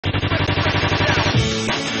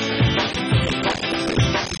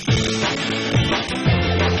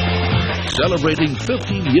celebrating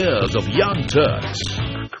 15 years of Young Turks.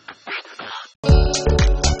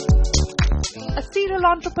 A serial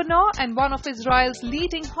entrepreneur and one of Israel's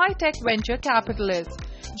leading high-tech venture capitalists,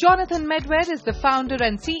 Jonathan Medved is the founder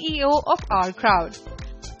and CEO of OurCrowd.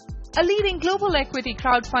 A leading global equity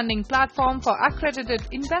crowdfunding platform for accredited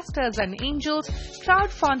investors and angels,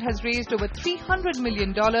 Crowdfund has raised over $300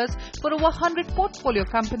 million for over 100 portfolio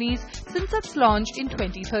companies since its launch in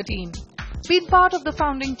 2013. Been part of the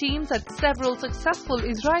founding teams at several successful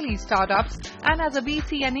Israeli startups, and as a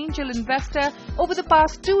VC and angel investor over the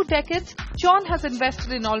past 2 decades, John has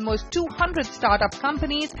invested in almost 200 startup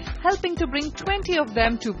companies, helping to bring 20 of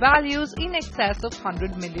them to values in excess of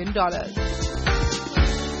 $100 million.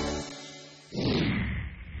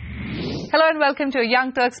 Hello and welcome to a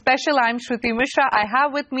Young Turks special. I'm Shruti Mishra. I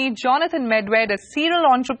have with me Jonathan Medved, a serial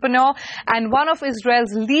entrepreneur and one of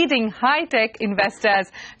Israel's leading high-tech investors.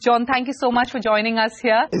 John, thank you so much for joining us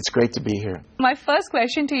here. It's great to be here. My first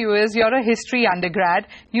question to you is, you're a history undergrad.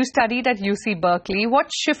 You studied at UC Berkeley. What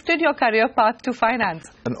shifted your career path to finance?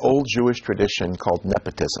 An old Jewish tradition called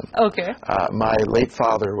nepotism. Okay. My late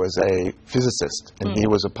father was a physicist, and he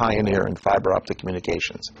was a pioneer in fiber optic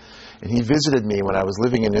communications. And he visited me when I was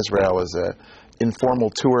living in Israel as an informal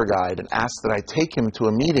tour guide and asked that I take him to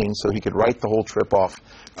a meeting so he could write the whole trip off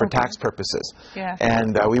for tax purposes. Yeah.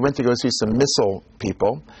 And we went to go see some missile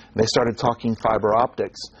people, and they started talking fiber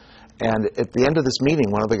optics. And at the end of this meeting,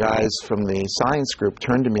 one of the guys from the science group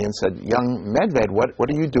turned to me and said, "Young Medved, what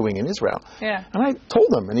are you doing in Israel?" Yeah. And I told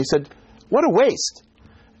him, and he said, "What a waste."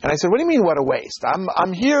 And I said, "What do you mean, what a waste?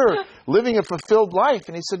 I'm here living a fulfilled life."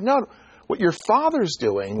 And he said, "No, what your father's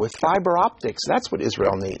doing with fiber optics, that's what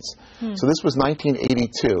Israel needs." So this was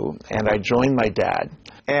 1982, and I joined my dad.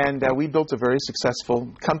 And we built a very successful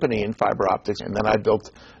company in fiber optics. And then I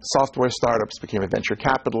built software startups, became a venture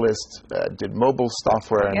capitalist, did mobile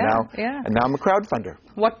software, and now I'm a crowdfunder.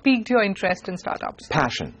 What piqued your interest in startups?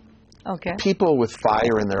 Passion. Okay. People with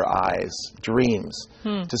fire in their eyes, dreams,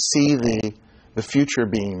 to see the future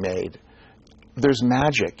being made. There's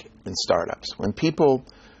magic in startups. When people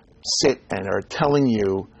sit and are telling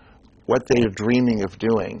you what they are dreaming of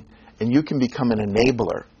doing, and you can become an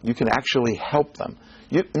enabler. You can actually help them.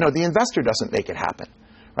 You know, the investor doesn't make it happen,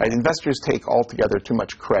 right? Investors take altogether too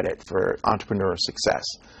much credit for entrepreneur success.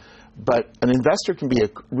 But an investor can be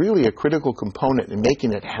really a critical component in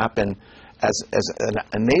making it happen as an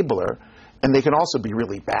enabler, and they can also be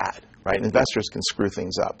really bad, right? Investors can screw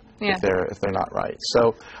things up if they're not right.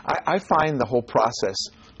 So I find the whole process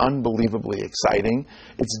unbelievably exciting.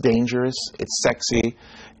 It's dangerous. It's sexy.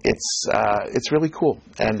 It's really cool.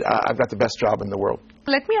 And I've got the best job in the world.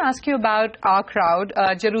 Let me ask you about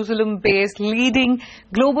OurCrowd, Jerusalem-based leading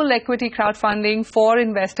global equity crowdfunding for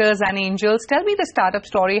investors and angels. Tell me the startup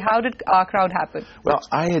story. How did OurCrowd happen? Well,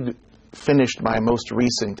 I had finished my most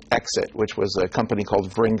recent exit, which was a company called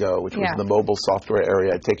Vringo, which was in the mobile software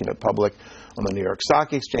area. I'd taken it public on the New York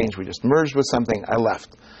Stock Exchange. We just merged with something. I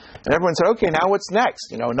left. And everyone said, "Okay, now what's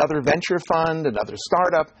next? You know, another venture fund, another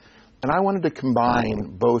startup." And I wanted to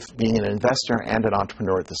combine both being an investor and an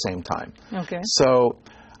entrepreneur at the same time. Okay. So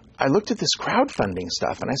I looked at this crowdfunding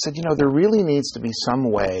stuff, and I said, you know, there really needs to be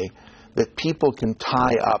some way that people can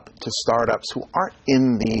tie up to startups who aren't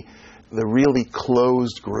in the really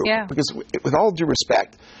closed group. Yeah. Because with all due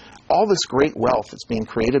respect, all this great wealth that's being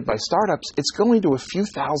created by startups, it's going to a few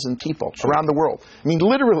thousand people around the world. I mean,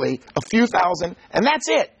 literally a few thousand, and that's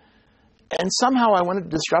it. And somehow I wanted to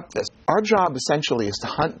disrupt this. Our job essentially is to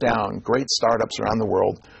hunt down great startups around the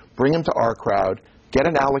world, bring them to OurCrowd, get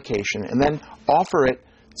an allocation, and then offer it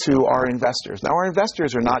to our investors. Now, our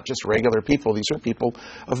investors are not just regular people. These are people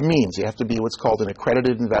of means. You have to be what's called an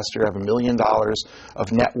accredited investor, have $1 million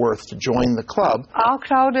of net worth to join the club.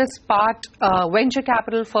 OurCrowd is part venture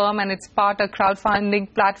capital firm, and it's part a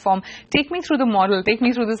crowdfunding platform. Take me through the model. Take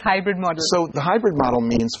me through this hybrid model. So the hybrid model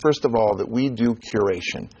means, first of all, that we do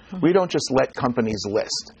curation. We don't just let companies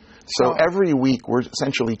list. So every week we're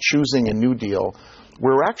essentially choosing a new deal.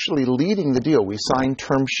 We're actually leading the deal. We sign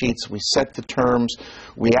term sheets, we set the terms,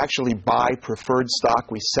 we actually buy preferred stock,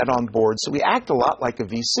 we set on board. So we act a lot like a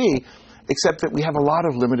VC, except that we have a lot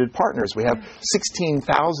of limited partners. We have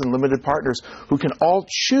 16,000 limited partners who can all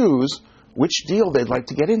choose which deal they'd like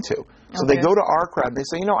to get into. So they go to OurCrowd, they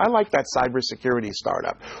say, you know, I like that cybersecurity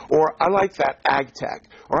startup, or I like that ag tech,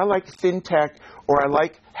 or I like fintech, or I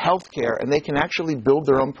like healthcare, and they can actually build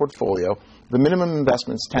their own portfolio. The minimum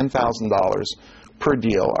investment's $10,000 per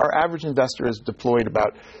deal. Our average investor has deployed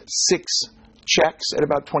about 6 checks at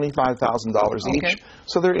about $25,000 each.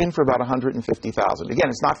 So they're in for about $150,000. Again,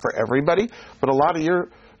 it's not for everybody, but a lot of your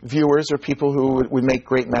viewers or people who would make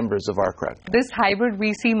great members of OurCrowd. This hybrid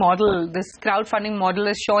VC model, this crowdfunding model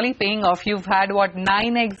is surely paying off. You've had, what,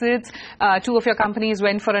 9 exits? 2 of your companies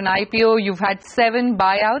went for an IPO. You've had 7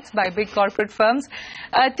 buyouts by big corporate firms.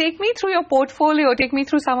 Take me through your portfolio. Take me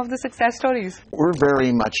through some of the success stories. We're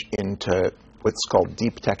very much into what's called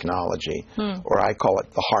deep technology, or I call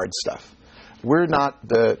it the hard stuff. We're not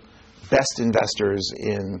the best investors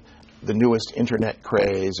in the newest internet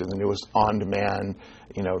craze or the newest on-demand,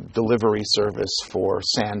 delivery service for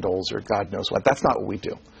sandals or God knows what. That's not what we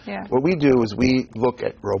do. Yeah. What we do is we look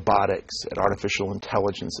at robotics, at artificial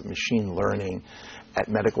intelligence, at machine learning, at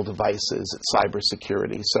medical devices, at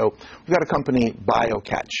cybersecurity. So we've got a company,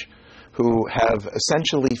 BioCatch, who have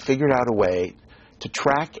essentially figured out a way to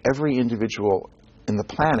track every individual in the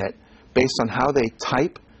planet based on how they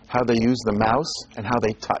type, how they use the mouse, and how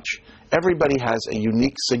they touch. Everybody has a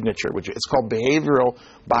unique signature, which it's called behavioral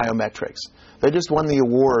biometrics. They just won the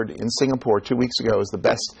award in Singapore 2 weeks ago as the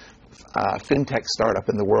best fintech startup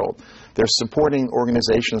in the world. They're supporting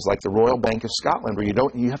organizations like the Royal Bank of Scotland, where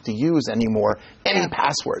you have to use anymore any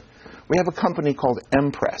password. We have a company called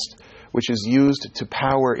Emprest, which is used to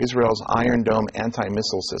power Israel's Iron Dome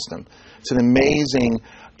anti-missile system. It's an amazing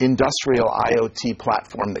industrial IoT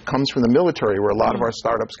platform that comes from the military, where a lot of our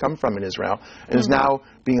startups come from in Israel, and is now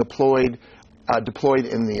being deployed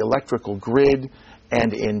in the electrical grid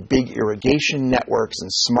and in big irrigation networks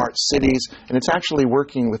and smart cities. And it's actually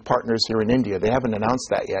working with partners here in India. They haven't announced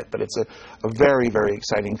that yet, but it's a very, very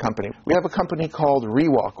exciting company. We have a company called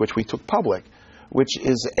Rewalk, which we took public, which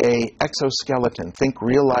is a exoskeleton, think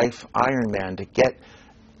real-life Iron Man, to get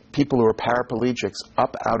people who are paraplegics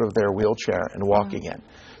up out of their wheelchair and walk again.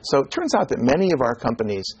 So it turns out that many of our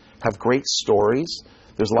companies have great stories.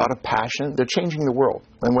 There's a lot of passion. They're changing the world.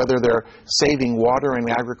 And whether they're saving water in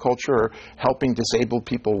agriculture or helping disabled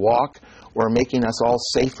people walk or making us all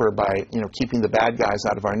safer by, keeping the bad guys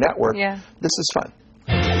out of our network, this is fun.